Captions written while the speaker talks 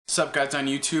What's up guys on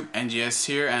YouTube, NGS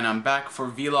here, and I'm back for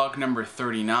vlog number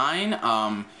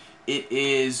 39. It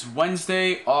is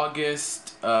Wednesday,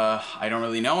 August, I don't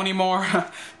really know anymore,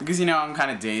 because you know, I'm kind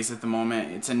of dazed at the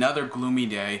moment. It's another gloomy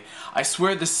day. I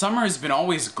swear the summer has been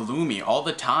always gloomy all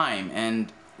the time,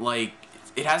 and like,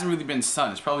 it hasn't really been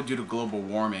sun. It's probably due to global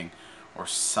warming or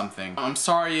something. I'm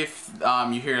sorry if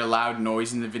you hear a loud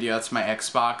noise in the video. That's my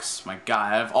Xbox. My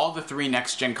god, out of all the 3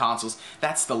 next-gen consoles,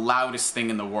 that's the loudest thing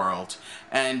in the world.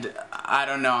 And I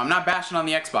don't know, I'm not bashing on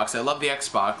the Xbox. I love the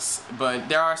Xbox, but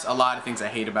there are a lot of things I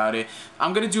hate about it.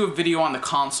 I'm gonna do a video on the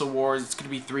console wars. It's gonna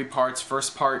be 3 parts.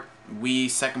 First part Wii,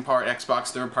 second part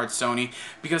Xbox, third part Sony,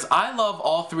 because I love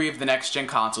all 3 of the next-gen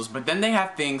consoles, but then they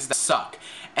have things that suck.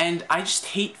 And I just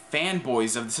hate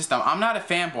fanboys of the system. I'm not a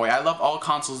fanboy. I love all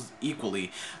consoles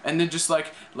equally. And they're just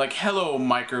like hello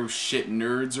micro shit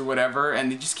nerds or whatever,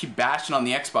 and they just keep bashing on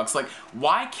the Xbox. Like,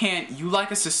 why can't you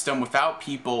like a system without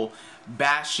people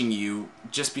bashing you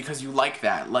just because you like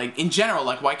that? Like, in general,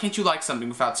 like, why can't you like something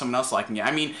without someone else liking it?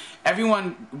 I mean,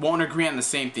 everyone won't agree on the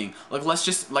same thing. Like, let's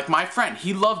just, like, my friend,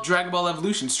 he loved Dragon Ball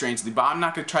Evolution, strangely, but I'm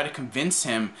not gonna try to convince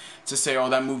him to say, oh,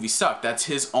 that movie sucked. That's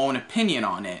his own opinion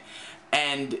on it.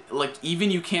 And, like,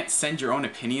 even you can't send your own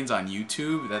opinions on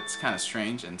YouTube. That's kind of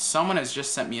strange. And someone has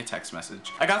just sent me a text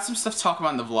message. I got some stuff to talk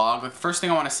about in the vlog. Like, the first thing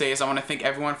I want to say is I want to thank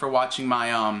everyone for watching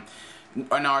my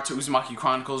Naruto Uzumaki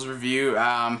Chronicles review.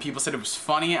 People said it was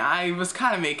funny. I was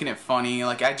kind of making it funny.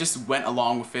 Like, I just went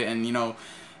along with it, and, you know,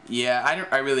 yeah,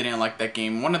 I really didn't like that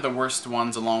game. One of the worst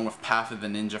ones, along with Path of the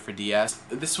Ninja for DS.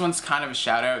 This one's kind of a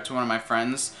shout out to one of my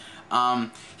friends.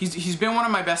 He's been one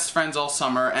of my best friends all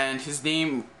summer, and his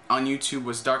name on YouTube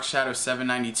was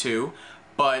DarkShadow792,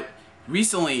 but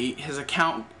recently his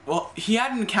account, well, he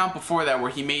had an account before that where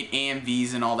he made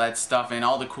AMVs and all that stuff and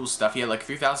all the cool stuff. He had like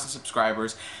 3,000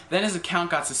 subscribers. Then his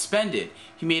account got suspended.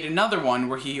 He made another one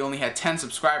where he only had 10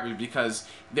 subscribers because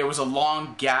there was a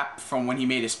long gap from when he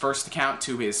made his first account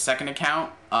to his second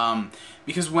account.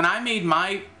 Because when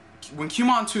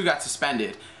Kyumon2 got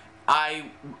suspended, I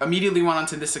immediately went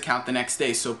onto this account the next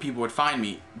day so people would find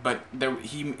me, but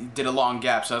he did a long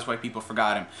gap, so that's why people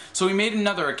forgot him. So he made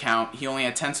another account. He only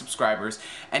had 10 subscribers,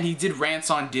 and he did rants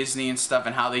on Disney and stuff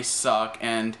and how they suck,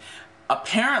 and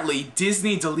apparently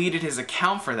Disney deleted his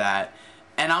account for that.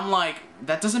 And I'm like,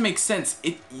 that doesn't make sense.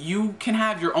 You can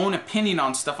have your own opinion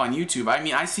on stuff on YouTube. I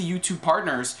mean, I see YouTube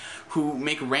partners who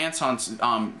make rants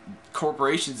on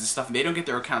corporations and stuff, and they don't get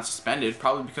their account suspended,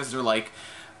 probably because they're like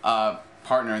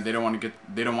partner, and they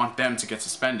don't want them to get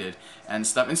suspended and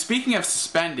stuff. And speaking of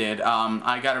suspended,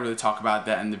 I gotta really talk about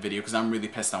that in the video because I'm really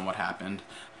pissed on what happened.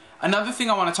 Another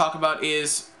thing I want to talk about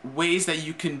is ways that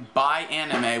you can buy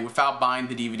anime without buying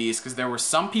the DVDs, because there were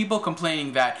some people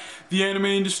complaining that the anime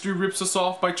industry rips us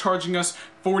off by charging us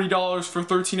 $40 for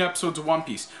 13 episodes of One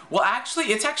Piece. Well, actually,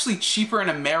 it's actually cheaper in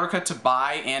America to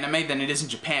buy anime than it is in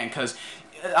Japan, because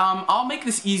I'll make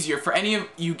this easier for any of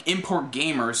you import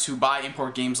gamers who buy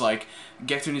import games like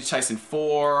Get to Ninja Tyson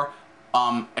 4,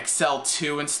 Excel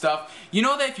 2 and stuff. You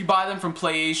know that if you buy them from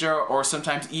PlayAsia or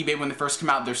sometimes eBay when they first come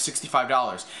out, they're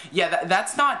 $65. Yeah,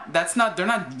 they're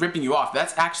not ripping you off.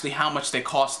 That's actually how much they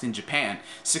cost in Japan,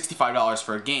 $65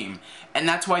 for a game. And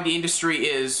that's why the industry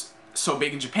is so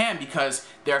big in Japan, because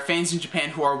there are fans in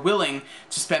Japan who are willing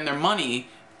to spend their money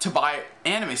to buy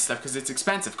anime stuff because it's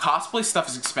expensive. Cosplay stuff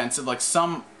is expensive. Like,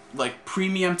 some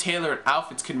premium tailored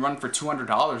outfits can run for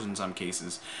 $200 in some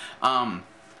cases. So,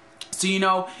 you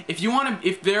know,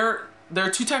 if there are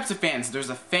 2 types of fans.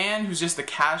 There's a fan who's just a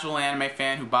casual anime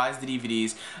fan who buys the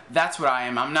DVDs. That's what I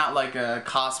am. I'm not like a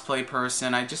cosplay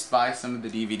person. I just buy some of the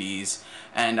DVDs,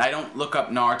 and I don't look up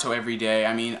Naruto every day.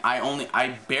 I mean,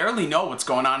 I barely know what's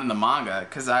going on in the manga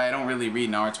because I don't really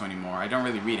read Naruto anymore. I don't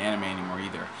really read anime anymore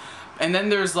either. And then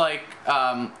there's like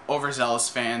overzealous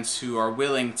fans who are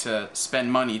willing to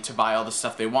spend money to buy all the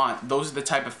stuff they want. Those are the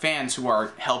type of fans who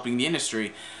are helping the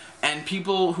industry. And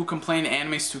people who complain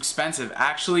anime is too expensive,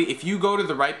 actually, if you go to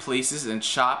the right places and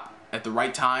shop at the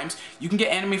right times, you can get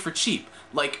anime for cheap.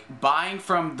 Like, buying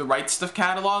from the Right Stuff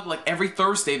catalog, like every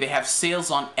Thursday they have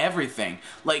sales on everything.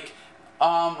 Like,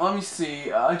 let me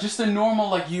see, just a normal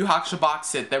like Yu Yu Hakusho box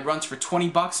set that runs for 20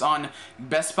 bucks on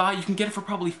Best Buy, you can get it for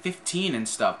probably 15 and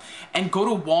stuff. And go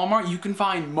to Walmart, you can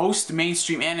find most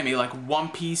mainstream anime like One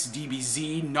Piece,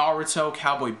 DBZ, Naruto,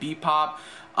 Cowboy Bebop,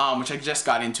 which I just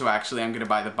got into actually. I'm gonna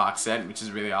buy the box set, which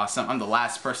is really awesome. I'm the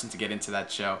last person to get into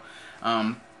that show.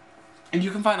 And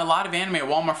you can find a lot of anime at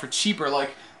Walmart for cheaper.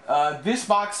 Like, This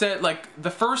box set, like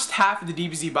the first half of the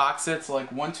DBZ box sets,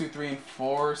 like 1, 2, 3, and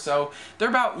 4, so they're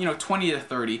about, you know, 20 to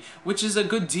 30, which is a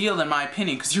good deal in my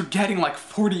opinion, because you're getting like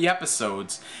 40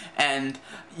 episodes. And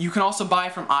you can also buy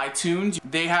from iTunes.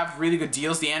 They have really good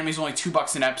deals. The anime is only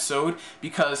 $2 an episode,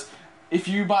 because if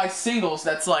you buy singles,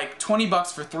 that's like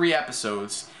 $20 for 3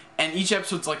 episodes, and each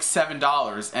episode's like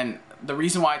 $7. And the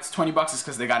reason why it's $20 is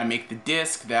because they got to make the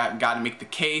disc, they got to make the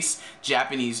case,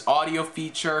 Japanese audio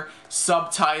feature,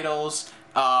 subtitles,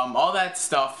 all that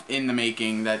stuff in the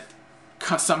making that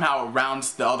somehow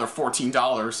rounds the other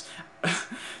 $14.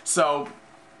 So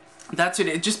that's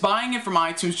it. Just buying it from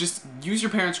iTunes, just use your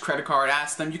parents' credit card,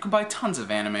 ask them. You can buy tons of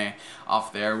anime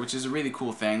off there, which is a really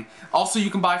cool thing. Also,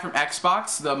 you can buy from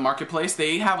Xbox, the marketplace.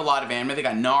 They have a lot of anime. They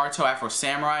got Naruto, Afro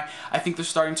Samurai. I think they're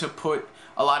starting to put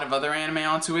a lot of other anime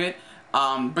onto it.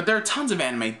 But there are tons of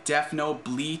anime. Death Note,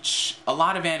 Bleach, a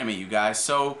lot of anime, you guys.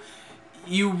 So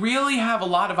you really have a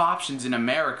lot of options in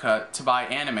America to buy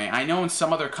anime. I know in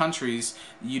some other countries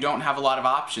you don't have a lot of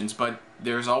options, but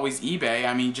there's always eBay.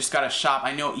 I mean, you just gotta shop.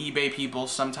 I know eBay people,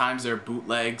 sometimes they're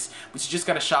bootlegs, but you just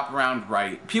gotta shop around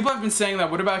right. People have been saying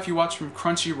that, what about if you watch from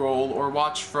Crunchyroll or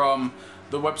watch from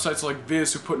the websites like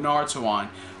Viz who put Naruto on?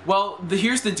 Well,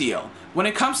 here's the deal. When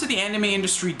it comes to the anime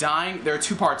industry dying, there are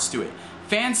 2 parts to it.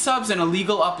 Fan subs and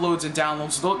illegal uploads and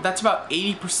downloads, that's about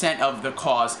 80% of the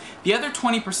cause. The other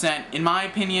 20%, in my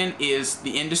opinion, is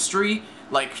the industry,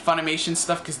 like Funimation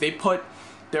stuff, because they put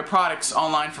their products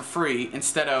online for free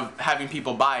instead of having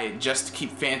people buy it just to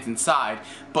keep fans inside.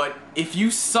 But if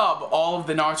you sub all of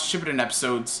the Naruto Shippuden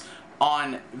episodes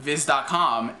on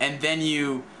Viz.com and then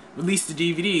you release the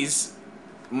DVDs,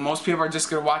 most people are just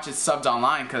going to watch it subbed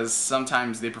online, because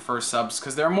sometimes they prefer subs,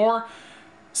 because there are more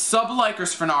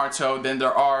sub-likers for Naruto than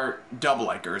there are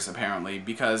dub-likers, apparently,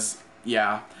 because,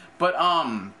 yeah. But,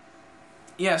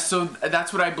 yeah, so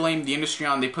that's what I blame the industry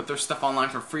on. They put their stuff online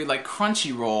for free, like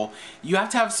Crunchyroll. You have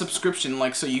to have a subscription,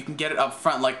 like, so you can get it up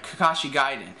front, like Kakashi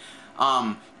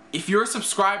Gaiden. If you're a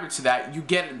subscriber to that, you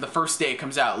get it the first day it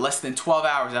comes out, less than 12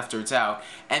 hours after it's out.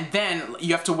 And then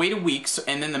you have to wait a week,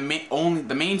 and then only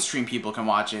the mainstream people can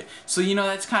watch it. So, you know,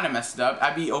 that's kind of messed up.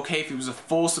 I'd be okay if it was a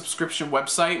full subscription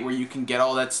website where you can get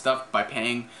all that stuff by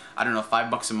paying, I don't know,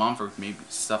 $5 a month or maybe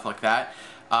stuff like that.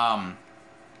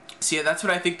 So yeah, that's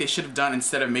what I think they should have done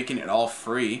instead of making it all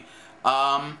free.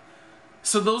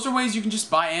 So those are ways you can just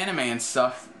buy anime and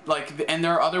stuff. Like, and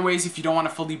there are other ways if you don't want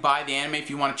to fully buy the anime.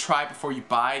 If you want to try it before you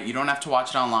buy it, you don't have to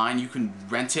watch it online. You can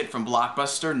rent it from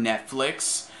Blockbuster,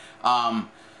 Netflix.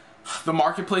 The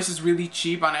marketplace is really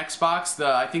cheap on Xbox.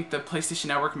 I think the PlayStation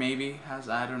Network maybe has,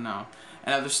 I don't know,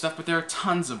 and other stuff. But there are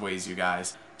tons of ways, you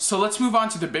guys. So let's move on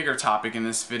to the bigger topic in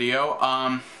this video.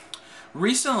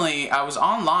 Recently, I was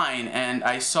online and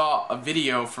I saw a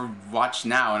video for Watch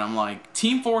Now, and I'm like,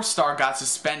 Team4Star got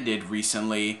suspended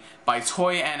recently by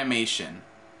Toei Animation.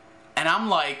 And I'm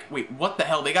like, wait, what the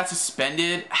hell? They got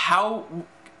suspended? How?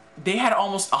 They had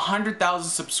almost 100,000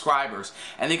 subscribers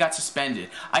and they got suspended.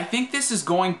 I think this is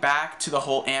going back to the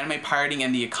whole anime pirating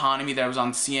and the economy that was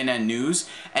on CNN News.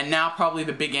 And now probably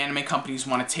the big anime companies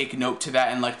want to take note to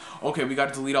that and like, okay, we got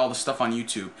to delete all the stuff on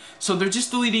YouTube. So they're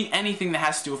just deleting anything that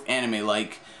has to do with anime,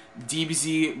 like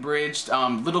DBZ Bridged.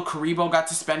 Little Karibo got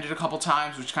suspended a couple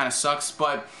times, which kind of sucks.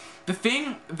 But the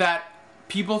thing that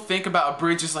people think about a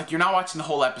bridge is like, you're not watching the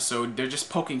whole episode, they're just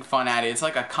poking fun at it. It's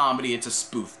like a comedy, it's a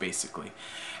spoof basically.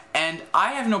 And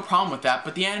I have no problem with that,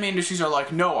 but the anime industries are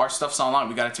like, no, our stuff's online,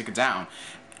 we gotta take it down.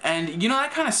 And you know,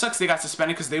 that kind of sucks they got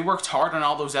suspended, because they worked hard on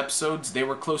all those episodes. They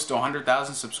were close to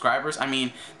 100,000 subscribers. I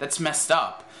mean, that's messed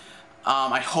up.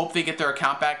 I hope they get their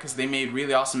account back, because they made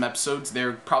really awesome episodes.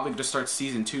 They're probably going to start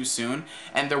season 2 soon,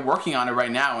 and they're working on it right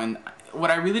now. And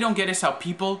what I really don't get is how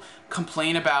people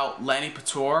complain about Lenny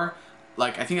Pator,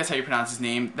 like, I think that's how you pronounce his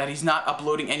name, that he's not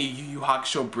uploading any Yu Yu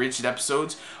Hakusho bridged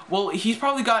episodes. Well, he's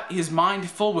probably got his mind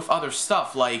full with other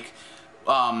stuff, like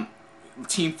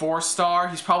Team4Star.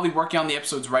 He's probably working on the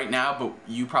episodes right now, but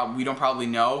we don't probably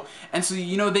know. And so,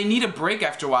 you know, they need a break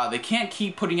after a while. They can't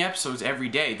keep putting episodes every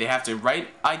day. They have to write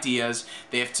ideas,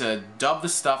 they have to dub the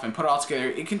stuff and put it all together.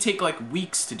 It can take like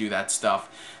weeks to do that stuff.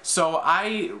 So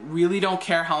I really don't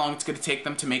care how long it's going to take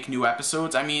them to make new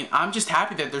episodes. I mean, I'm just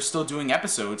happy that they're still doing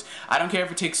episodes. I don't care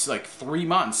if it takes like 3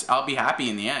 months. I'll be happy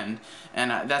in the end.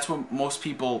 And that's what most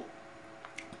people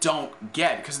don't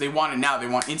get, because they want it now. They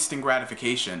want instant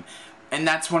gratification. And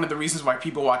that's one of the reasons why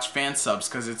people watch fan subs,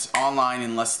 because it's online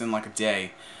in less than like a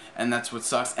day. And that's what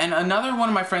sucks. And another one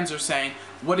of my friends are saying,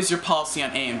 what is your policy on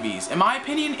AMVs? In my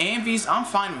opinion, AMVs, I'm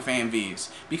fine with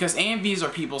AMVs. Because AMVs are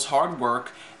people's hard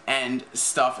work, and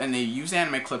stuff, and they use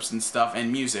anime clips and stuff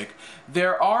and music.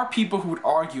 There are people who would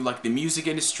argue like the music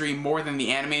industry more than the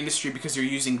anime industry because you're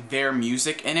using their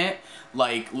music in it,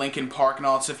 like Linkin Park and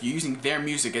all that stuff. You're using their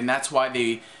music, and that's why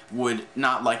they would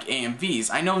not like AMVs.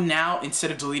 I know now,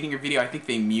 instead of deleting your video, I think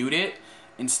they mute it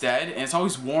instead, and it's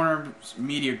always Warner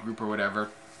Media Group or whatever.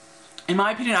 In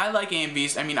my opinion, I like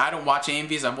AMVs. I mean, I don't watch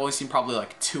AMVs. I've only seen probably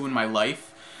like 2 in my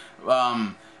life.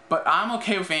 But I'm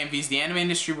okay with AMVs. The anime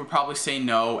industry would probably say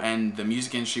no, and the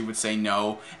music industry would say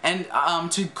no. And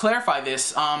to clarify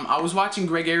this, I was watching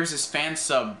Greg Ayers' fan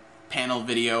sub panel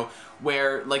video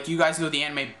where, like, you guys know the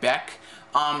anime Beck,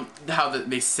 how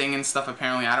they sing and stuff.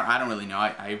 Apparently, I don't really know.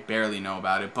 I barely know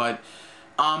about it, but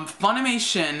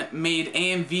Funimation made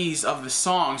AMVs of the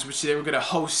songs which they were gonna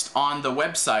host on the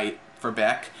website for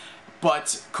Beck.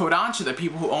 But Kodansha, the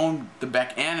people who own the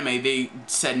Beck anime, they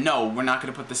said, no, we're not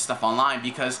going to put this stuff online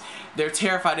because they're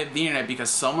terrified of the internet because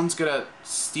someone's going to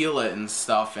steal it and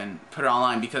stuff and put it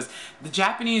online, because the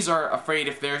Japanese are afraid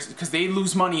because they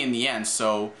lose money in the end.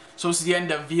 So it's the end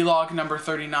of vlog number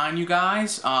 39, you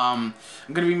guys. I'm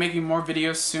going to be making more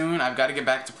videos soon. I've got to get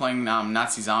back to playing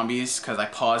Nazi Zombies because I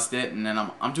paused it, and then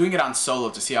I'm doing it on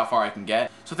solo to see how far I can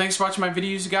get. So thanks for watching my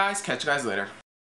videos, you guys. Catch you guys later.